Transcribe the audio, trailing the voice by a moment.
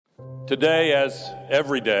Today, as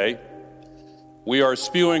every day, we are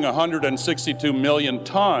spewing 162 million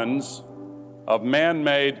tons of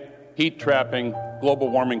man-made heat-trapping global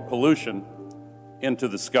warming pollution into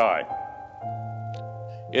the sky.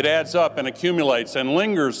 It adds up and accumulates and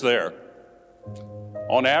lingers there.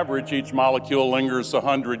 On average, each molecule lingers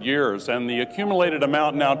 100 years, and the accumulated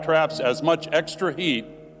amount now traps as much extra heat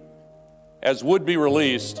as would be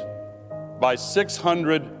released by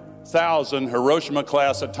 600,000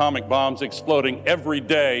 Hiroshima-class atomic bombs exploding every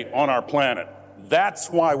day on our planet.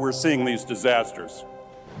 That's why we're seeing these disasters.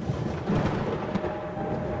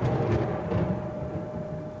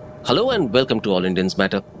 Hello and welcome to All Indians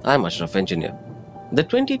Matter. I'm Ashraf Engineer. The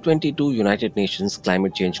 2022 United Nations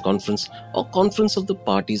Climate Change Conference, or Conference of the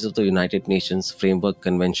Parties of the United Nations Framework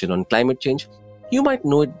Convention on Climate Change, you might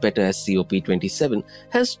know it better as COP27,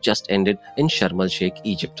 has just ended in Sharm el-Sheikh,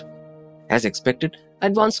 Egypt. As expected,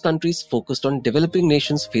 advanced countries focused on developing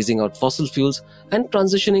nations phasing out fossil fuels and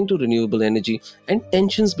transitioning to renewable energy, and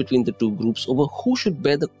tensions between the two groups over who should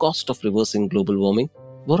bear the cost of reversing global warming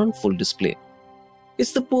were on full display.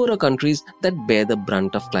 It's the poorer countries that bear the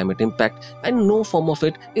brunt of climate impact, and no form of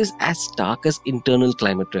it is as stark as internal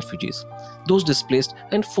climate refugees, those displaced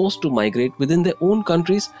and forced to migrate within their own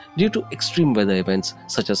countries due to extreme weather events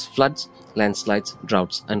such as floods, landslides,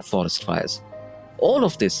 droughts, and forest fires. All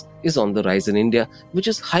of this is on the rise in India, which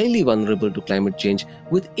is highly vulnerable to climate change,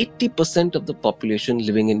 with 80% of the population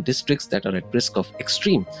living in districts that are at risk of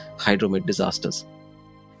extreme hydromet disasters.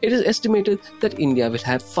 It is estimated that India will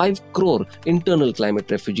have 5 crore internal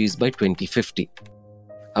climate refugees by 2050.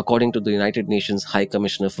 According to the United Nations High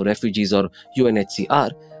Commissioner for Refugees, or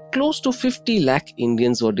UNHCR, close to 50 lakh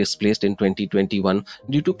Indians were displaced in 2021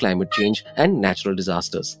 due to climate change and natural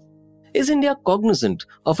disasters. Is India cognizant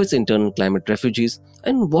of its internal climate refugees,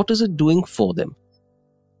 and what is it doing for them?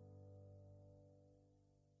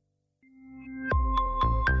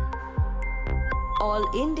 All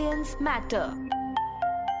Indians Matter.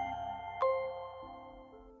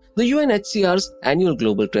 The UNHCR's annual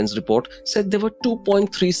Global Trends report said there were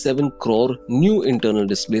 2.37 crore new internal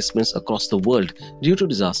displacements across the world due to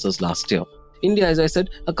disasters last year. India, as I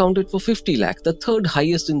said, accounted for 50 lakh, the third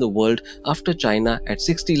highest in the world after China at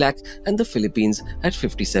 60 lakh and the Philippines at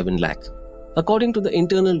 57 lakh. According to the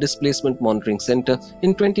Internal Displacement Monitoring Center,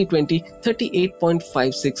 in 2020,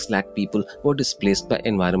 38.56 lakh people were displaced by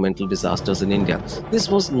environmental disasters in India. This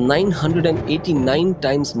was 989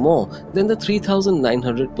 times more than the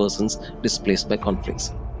 3,900 persons displaced by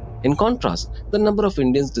conflicts. In contrast, the number of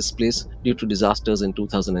Indians displaced due to disasters in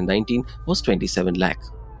 2019 was 27 lakh.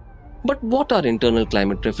 But what are internal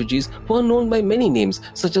climate refugees, who are known by many names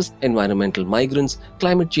such as environmental migrants,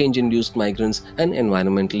 climate change-induced migrants, and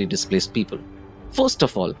environmentally displaced people? First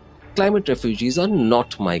of all, climate refugees are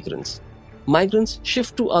not migrants. Migrants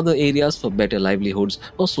shift to other areas for better livelihoods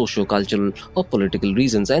or socio-cultural or political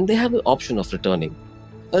reasons, and they have the option of returning.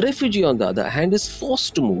 A refugee, on the other hand, is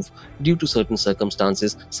forced to move due to certain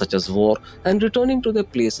circumstances such as war, and returning to their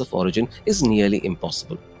place of origin is nearly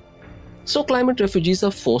impossible. So climate refugees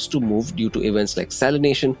are forced to move due to events like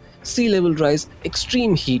salination, sea level rise,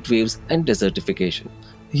 extreme heat waves, and desertification.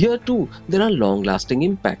 Here too, there are long-lasting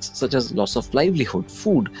impacts such as loss of livelihood,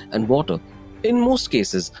 food, and water. In most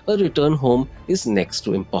cases, a return home is next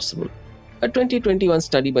to impossible. A 2021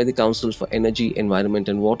 study by the Council for Energy, Environment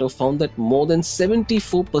and Water found that more than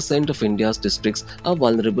 74% of India's districts are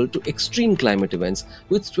vulnerable to extreme climate events,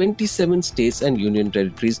 with 27 states and union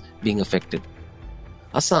territories being affected.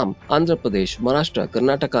 Assam, Andhra Pradesh, Maharashtra,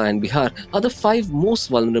 Karnataka and Bihar are the 5 most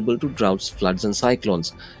vulnerable to droughts, floods and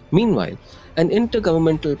cyclones. Meanwhile, an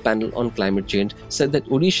intergovernmental panel on climate change said that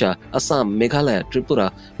Odisha, Assam, Meghalaya,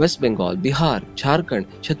 Tripura, West Bengal, Bihar, Jharkhand,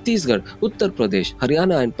 Chhattisgarh, Uttar Pradesh,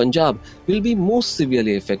 Haryana and Punjab will be most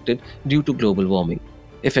severely affected due to global warming.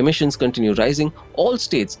 If emissions continue rising, all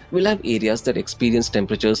states will have areas that experience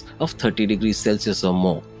temperatures of 30 degrees Celsius or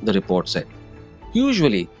more, the report said.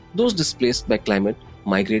 Usually, those displaced by climate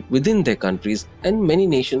migrate within their countries, and many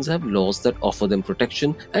nations have laws that offer them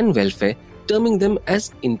protection and welfare, terming them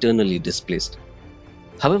as internally displaced.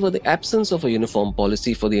 However, the absence of a uniform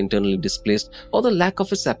policy for the internally displaced, or the lack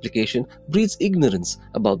of its application, breeds ignorance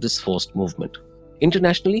about this forced movement.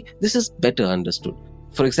 Internationally, this is better understood.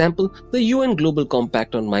 For example, the UN Global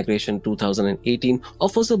Compact on Migration 2018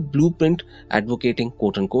 offers a blueprint advocating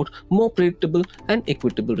quote-unquote more predictable and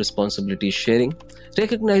equitable responsibility sharing,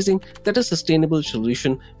 recognizing that a sustainable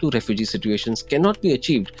solution to refugee situations cannot be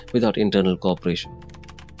achieved without internal cooperation.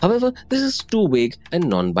 However, this is too vague and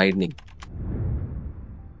non-binding.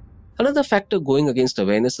 Another factor going against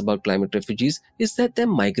awareness about climate refugees is that their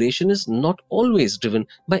migration is not always driven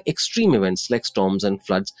by extreme events like storms and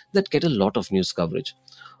floods that get a lot of news coverage.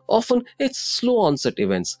 Often, it's slow onset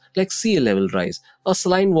events like sea level rise or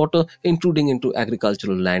saline water intruding into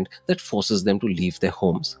agricultural land that forces them to leave their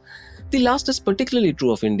homes. The last is particularly true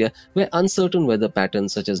of India, where uncertain weather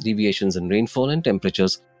patterns such as deviations in rainfall and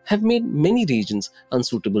temperatures have made many regions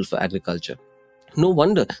unsuitable for agriculture. No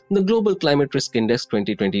wonder the Global Climate Risk Index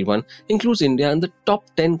 2021 includes India in the top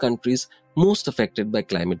 10 countries most affected by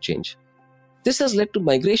climate change. This has led to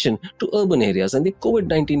migration to urban areas, and the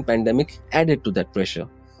COVID-19 pandemic added to that pressure.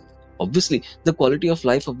 Obviously, the quality of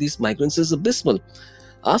life of these migrants is abysmal.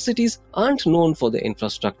 Our cities aren't known for their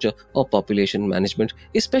infrastructure or population management,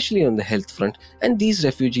 especially on the health front, and these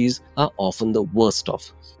refugees are often the worst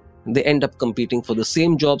off. They end up competing for the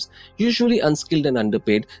same jobs, usually unskilled and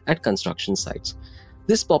underpaid, at construction sites.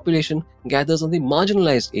 This population gathers on the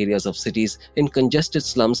marginalized areas of cities in congested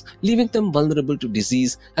slums, leaving them vulnerable to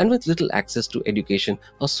disease and with little access to education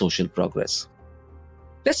or social progress.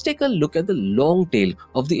 Let's take a look at the long tail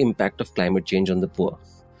of the impact of climate change on the poor.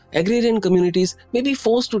 Agrarian communities may be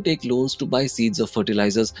forced to take loans to buy seeds or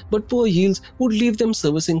fertilizers, but poor yields would leave them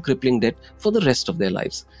servicing crippling debt for the rest of their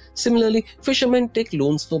lives. Similarly, fishermen take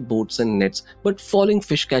loans for boats and nets, but falling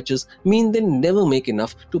fish catches mean they never make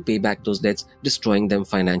enough to pay back those debts, destroying them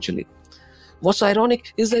financially. What's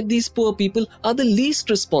ironic is that these poor people are the least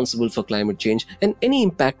responsible for climate change, and any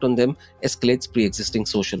impact on them escalates pre-existing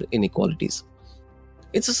social inequalities.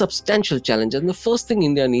 It's a substantial challenge, and the first thing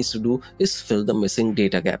India needs to do is fill the missing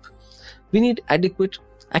data gap. We need adequate,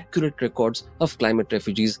 accurate records of climate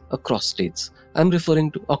refugees across states. I'm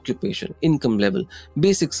referring to occupation, income level,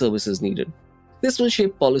 basic services needed. This will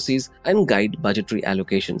shape policies and guide budgetary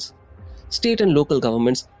allocations. State and local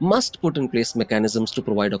governments must put in place mechanisms to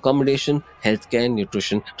provide accommodation, healthcare, and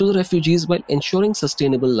nutrition to the refugees while ensuring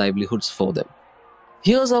sustainable livelihoods for them.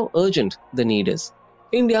 Here's how urgent the need is.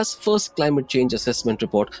 India's first climate change assessment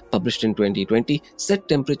report, published in 2020, said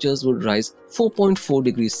temperatures would rise 4.4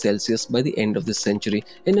 degrees Celsius by the end of this century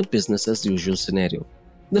in a business-as-usual scenario.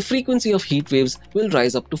 The frequency of heat waves will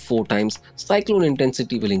rise up to 4 times, cyclone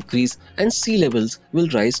intensity will increase, and sea levels will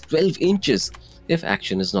rise 12 inches if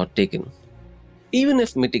action is not taken. Even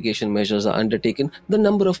if mitigation measures are undertaken, the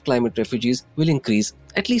number of climate refugees will increase,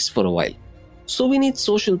 at least for a while. So we need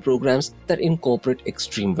social programs that incorporate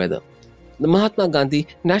extreme weather. The Mahatma Gandhi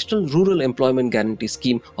National Rural Employment Guarantee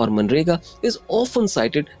Scheme, or MNREGA, is often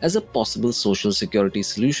cited as a possible social security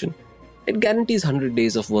solution. It guarantees 100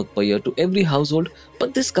 days of work per year to every household,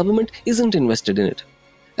 but this government isn't invested in it.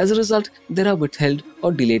 As a result, there are withheld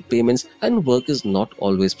or delayed payments, and work is not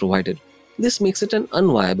always provided. This makes it an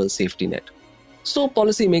unviable safety net. So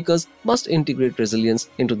policymakers must integrate resilience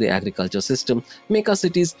into the agriculture system, make our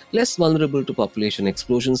cities less vulnerable to population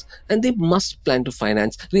explosions, and they must plan to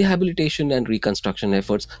finance rehabilitation and reconstruction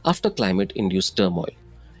efforts after climate-induced turmoil.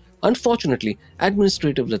 Unfortunately,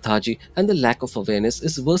 administrative lethargy and the lack of awareness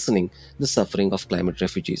is worsening the suffering of climate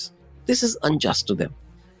refugees. This is unjust to them.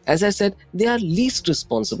 As I said, they are least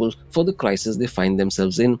responsible for the crisis they find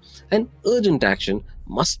themselves in, and urgent action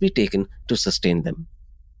must be taken to sustain them.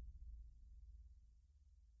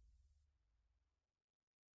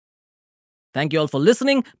 Thank you all for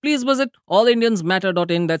listening. Please visit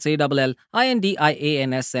allindiansmatter.in, that's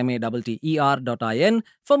ALLINDIANSMATTER.in,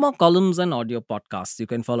 for more columns and audio podcasts. You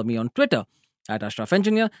can follow me on Twitter at Ashraf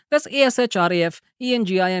Engineer, that's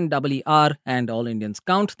ASHRAFENGINER, and All Indians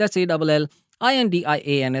Count, that's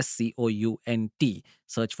ALLINDIANSCOUNT.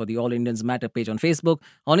 Search for the All Indians Matter page on Facebook.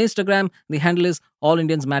 On Instagram, the handle is All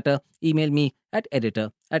Indians Matter. Email me at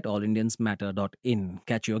editor@allindiansmatter.in.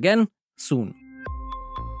 Catch you again soon.